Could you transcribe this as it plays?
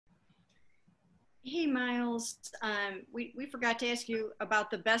Hey, Miles. We forgot to ask you about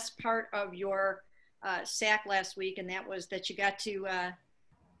the best part of your sack last week, and that was that you got to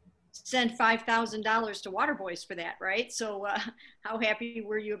send $5,000 to Waterboys for that, right? So, how happy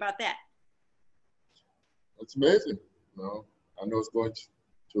were you about that? It's amazing. I know it's going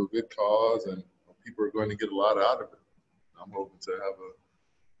to a good cause, and people are going to get a lot out of it. I'm hoping to have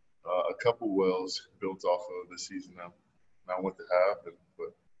a couple wells built off of the season I want to have,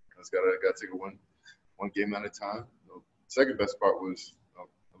 but I just gotta take it one game at a time. Second best part was a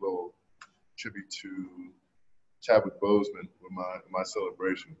little tribute to Chadwick Boseman with my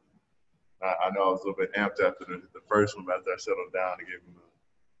celebration. I know I was a little bit amped after the first one, but after I settled down, I gave him a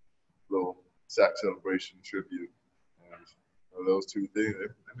little sack celebration tribute. And those two things, they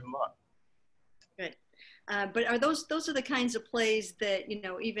mean a lot. Good. But are those are the kinds of plays that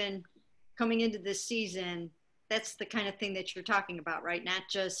even coming into this season, that's the kind of thing that you're talking about, right? Not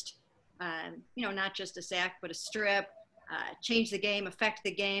just not just a sack, but a strip, change the game, affect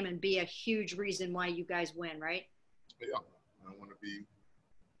the game, and be a huge reason why you guys win, right? Yeah, I want to be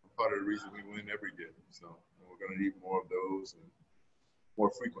part of the reason we win every game. So we're going to need more of those and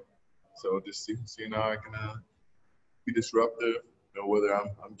more frequent. So just seeing how I can be disruptive. Whether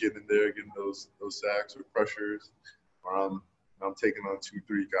I'm getting in there, getting those sacks or pressures, or I'm taking on 2,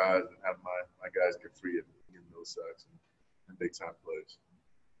 3 guys and have my guys get free and getting those sacks and big time plays.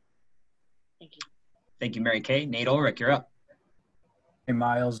 Thank you. Thank you, Mary Kay. Nate Ulrich, you're up. Hey,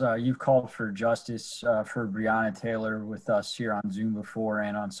 Miles, you've called for justice for Breonna Taylor with us here on Zoom before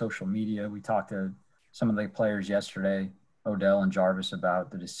and on social media. We talked to some of the players yesterday, Odell and Jarvis,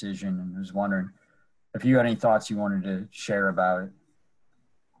 about the decision, and I was wondering if you had any thoughts you wanted to share about it.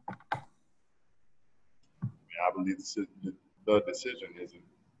 I believe the decision isn't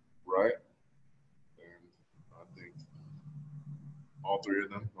right, and I think all three of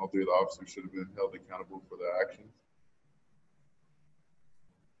the officers should have been held accountable for their actions.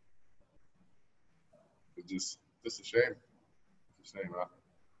 It's just a shame. It's a shame.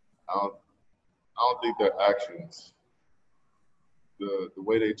 I don't think their actions, the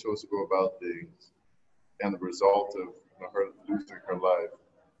way they chose to go about things, and the result of her losing her life,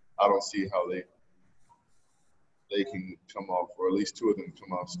 I don't see how they can come off, or at least 2 of them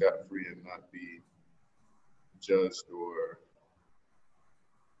come off scot-free and not be judged or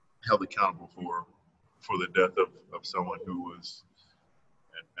held accountable for the death of someone who was,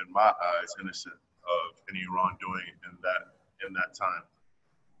 in my eyes, innocent of any wrongdoing in that time.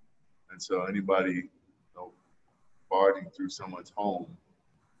 And so anybody barging through someone's home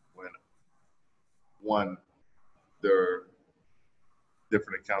when, one, there are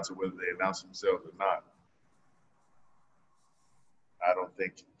different accounts of whether they announce themselves or not, I don't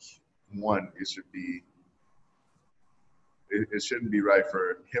think, one, it shouldn't be right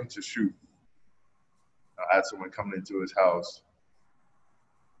for him to shoot at someone coming into his house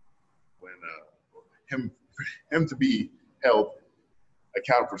when him to be held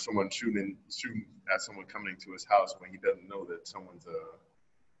accountable for someone shooting at someone coming to his house when he doesn't know that someone's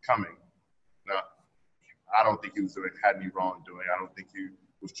coming. Now, I don't think he had any wrongdoing. I don't think he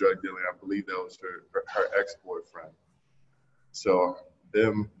was drug dealing. I believe that was her ex-boyfriend. So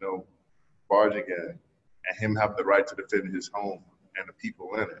them, barging in and him have the right to defend his home and the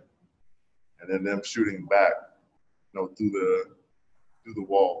people in it, and then them shooting back, through the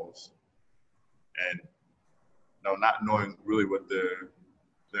walls, and not knowing really what they're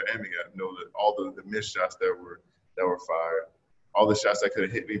aiming at. That all the missed shots that were fired, all the shots that could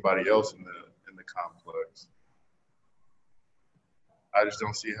have hit anybody else in the complex. I just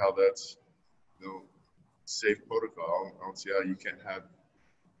don't see how that's safe protocol. I don't see how you can't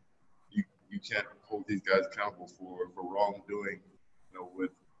hold these guys accountable for wrongdoing,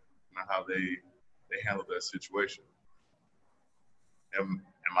 with how they handled that situation. Am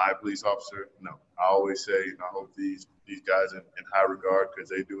I a police officer? No. I always say, I hold these guys in high regard because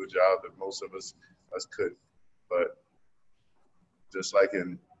they do a job that most of us couldn't. But just like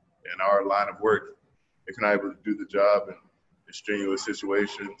in our line of work, if you're not able to do the job in strenuous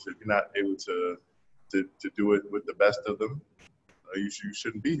situations, if you're not able to do it with the best of them, you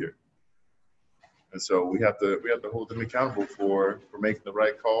shouldn't be here. And so we have to hold them accountable for making the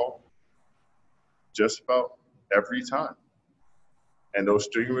right call just about every time. And those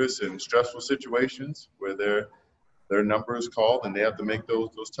strenuous and stressful situations where their number is called and they have to make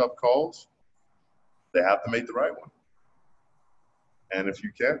those tough calls, they have to make the right one. And if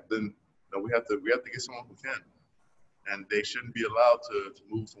you can't, then we have to get someone who can. And they shouldn't be allowed to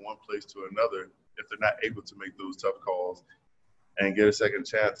move from one place to another if they're not able to make those tough calls and get a second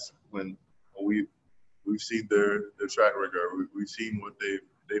chance when we've seen their track record. We've seen what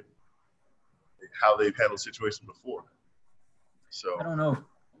how they've handled situations before. So I don't know.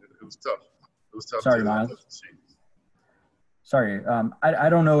 It was tough. It was tough. Sorry, Myles. To see. Sorry. I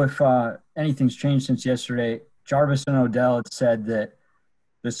don't know if anything's changed since yesterday. Jarvis and Odell had said that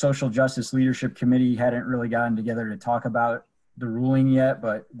the Social Justice Leadership Committee hadn't really gotten together to talk about the ruling yet,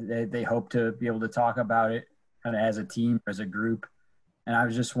 but they hope to be able to talk about it kind of as a team, as a group. And I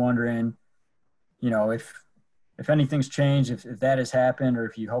was just wondering, if anything's changed, if that has happened, or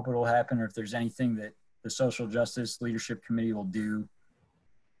if you hope it will happen, or if there's anything that the Social Justice Leadership Committee will do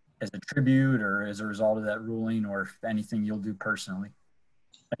as a tribute or as a result of that ruling, or if anything you'll do personally.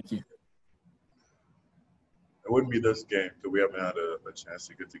 Thank you. It wouldn't be this game because we haven't had a chance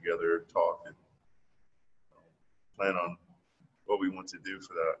to get together, talk, and plan on what we want to do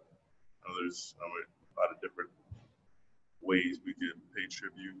for that. There's a lot of different ways we could pay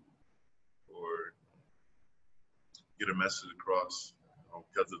tribute or get a message across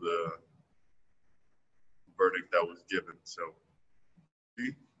because of the verdict that was given. So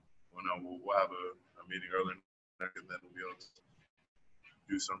we'll have a meeting earlier and then we'll be able to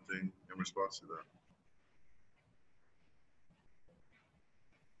do something in response to that.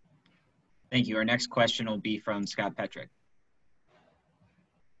 Thank you. Our next question will be from Scott Petrick.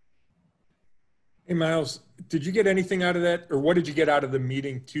 Hey, Myles, did you get anything out of that, or what did you get out of the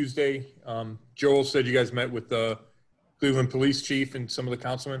meeting Tuesday? Joel said you guys met with the Cleveland police chief and some of the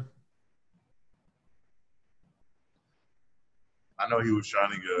councilmen. I know he was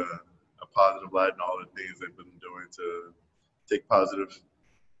shining a positive light on all the things they've been doing to take positive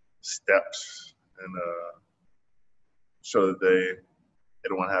steps and show that they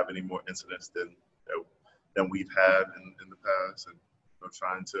don't want to have any more incidents than we've had in the past, and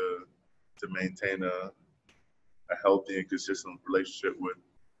trying to maintain a healthy and consistent relationship with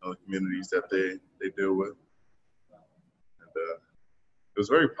the communities that they deal with. And it was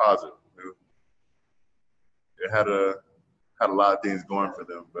very positive. It had a lot of things going for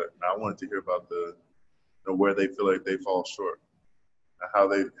them, but I wanted to hear about where they feel like they fall short, how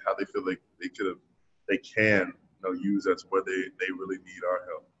they feel like they can use that's where they really need our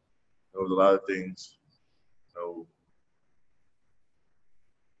help. There was a lot of things.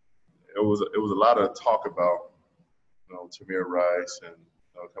 It was a lot of talk about Tamir Rice and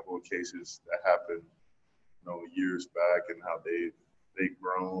a couple of cases that happened years back and how they've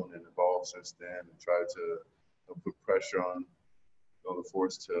grown and evolved since then and tried to put pressure on the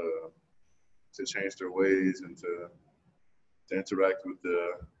force to change their ways and to interact with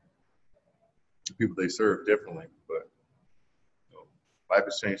the people they serve differently. But life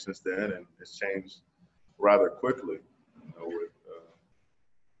has changed since then, and it's changed rather quickly with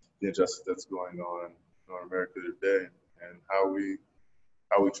the injustice that's going on in America today, and how we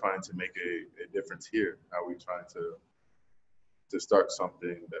trying to make a difference here, how we trying to start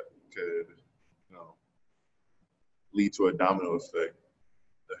something that could lead to a domino effect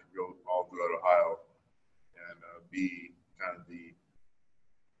that can go all throughout Ohio and be kind of the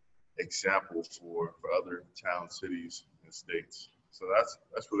example for other towns, cities, and states. So that's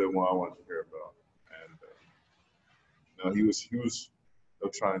really what I wanted to hear about. And he was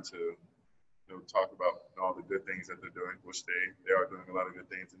trying to talk about all the good things that they're doing, which they are doing a lot of good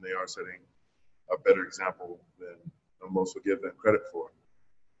things, and they are setting a better example than most will give them credit for.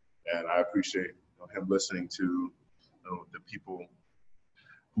 And I appreciate him listening to the people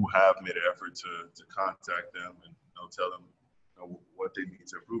who have made an effort to contact them and tell them what they need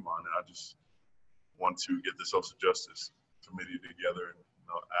to improve on. And I just want to get the Social Justice Committee together and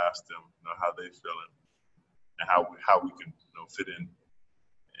ask them how they feeling and how we can fit in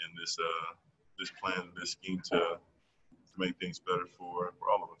this plan, this scheme to make things better for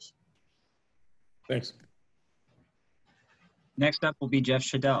all of us. Thanks. Next up will be Jeff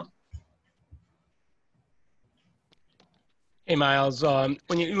Shadell. Hey, Myles,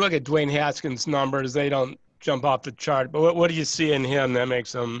 when you look at Dwayne Haskins' numbers, they don't jump off the chart, but what do you see in him that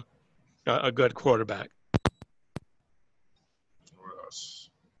makes him a good quarterback?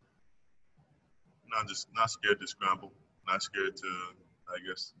 Not scared to scramble, not scared to, I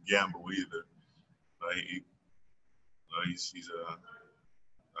guess, gamble either. He's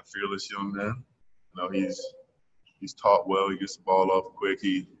a fearless young man. He's taught well. He gets the ball off quick.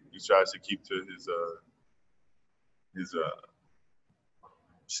 He tries to keep to his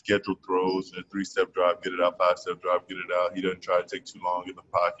scheduled throws, a 3-step drop, get it out, 5-step drop, get it out. He doesn't try to take too long in the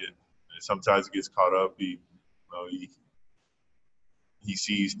pocket. And sometimes he gets caught up. He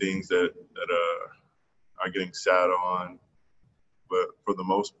sees things that are getting sat on, but for the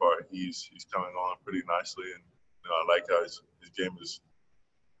most part, he's coming on pretty nicely, and I like how his game is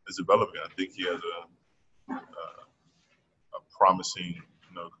developing. I think he has a promising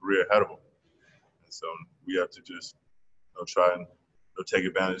career ahead of him, And so we have to just try and take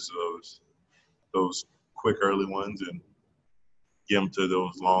advantage of those quick early ones and get him to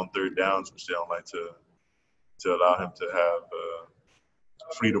those long third downs, which they don't like to allow him to have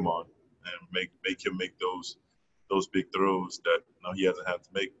freedom on, and make him make those big throws that he hasn't had to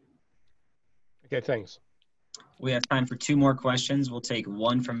make. Okay, thanks. We have time for 2 more questions. We'll take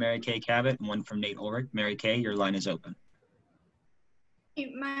one from Mary Kay Cabot and one from Nate Ulrich. Mary Kay, your line is open.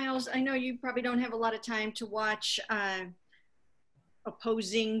 Hey, Myles, I know you probably don't have a lot of time to watch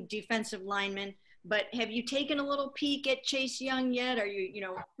opposing defensive linemen, but have you taken a little peek at Chase Young yet? Are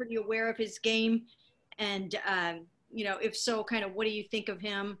you pretty aware of his game? And, if so, kind of what do you think of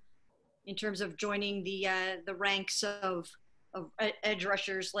him in terms of joining the ranks of edge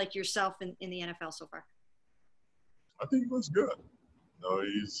rushers like yourself in the NFL so far? I think he looks good.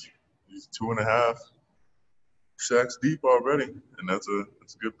 He's 2.5 sacks deep already, and that's a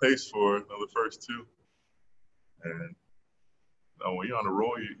good pace for the first 2. And when you're on a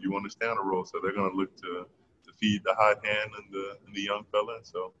roll, you understand the roll, so they're going to look to feed the hot hand and the young fella.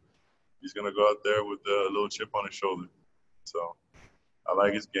 So he's going to go out there with a little chip on his shoulder. So I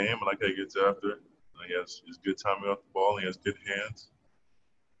like his game. I like how he gets after it. He's good timing off the ball. He has good hands,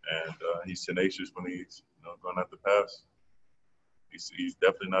 and he's tenacious when he's going at the pass. He's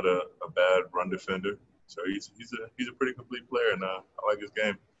definitely not a bad run defender. So he's a pretty complete player, and I like his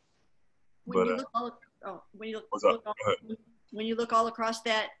game. When you look all across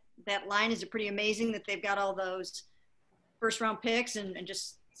that line, is it pretty amazing that they've got all those first round picks and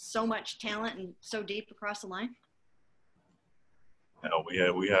just so much talent and so deep across the line? We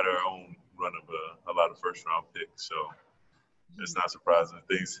had our own run of a lot of first round picks, so it's not surprising.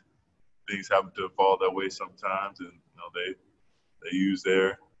 Things happen to fall that way sometimes, and they use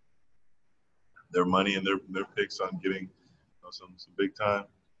their money and their picks on getting some big time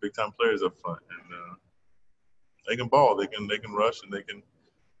players up front, and they can ball, they can rush, and they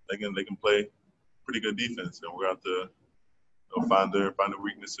can play pretty good defense. And we're going to find their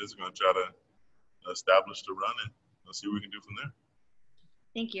weaknesses. We're going to try to establish the run and see what we can do from there.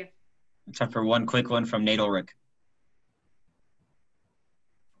 Thank you. Time for one quick one from Nate Ulrich.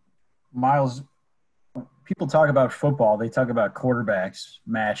 Myles, people talk about football. They talk about quarterbacks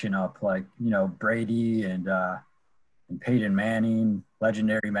matching up, like Brady and Peyton Manning,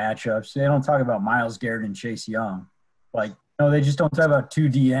 legendary matchups. They don't talk about Myles Garrett and Chase Young. They just don't talk about 2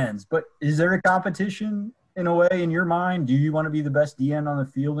 DNs. But is there a competition in a way in your mind? Do you want to be the best DN on the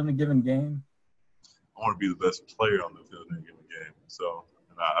field in a given game? I want to be the best player on the field in a given game. So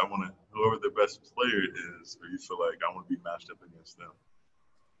I want to, whoever the best player is, or you feel like I want to be matched up against them.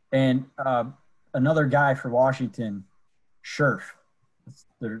 And another guy for Washington, Scherf,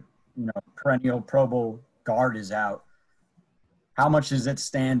 their perennial Pro Bowl guard, is out. How much does it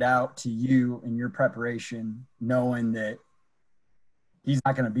stand out to you in your preparation, knowing that he's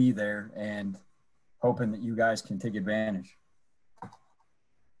not going to be there and hoping that you guys can take advantage? I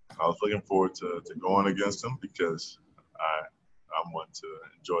was looking forward to going against him because I'm one to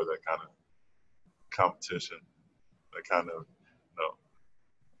enjoy that kind of competition, that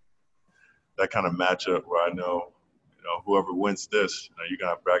kind of matchup where I know, whoever wins this, you're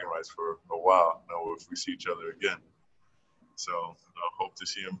gonna have bragging rights for a while. If we see each other again. So I hope to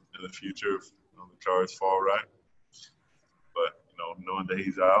see him in the future if the cards fall right. But knowing that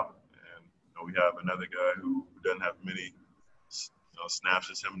he's out, and we have another guy who doesn't have many snaps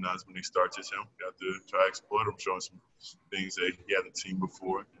as him, not as many starts as him. Got to try to exploit him, showing some things that he hadn't seen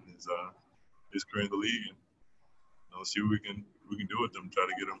before in his career in the league, and see what we can do with them. Try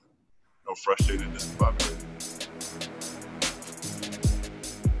to get him frustrated in this spot.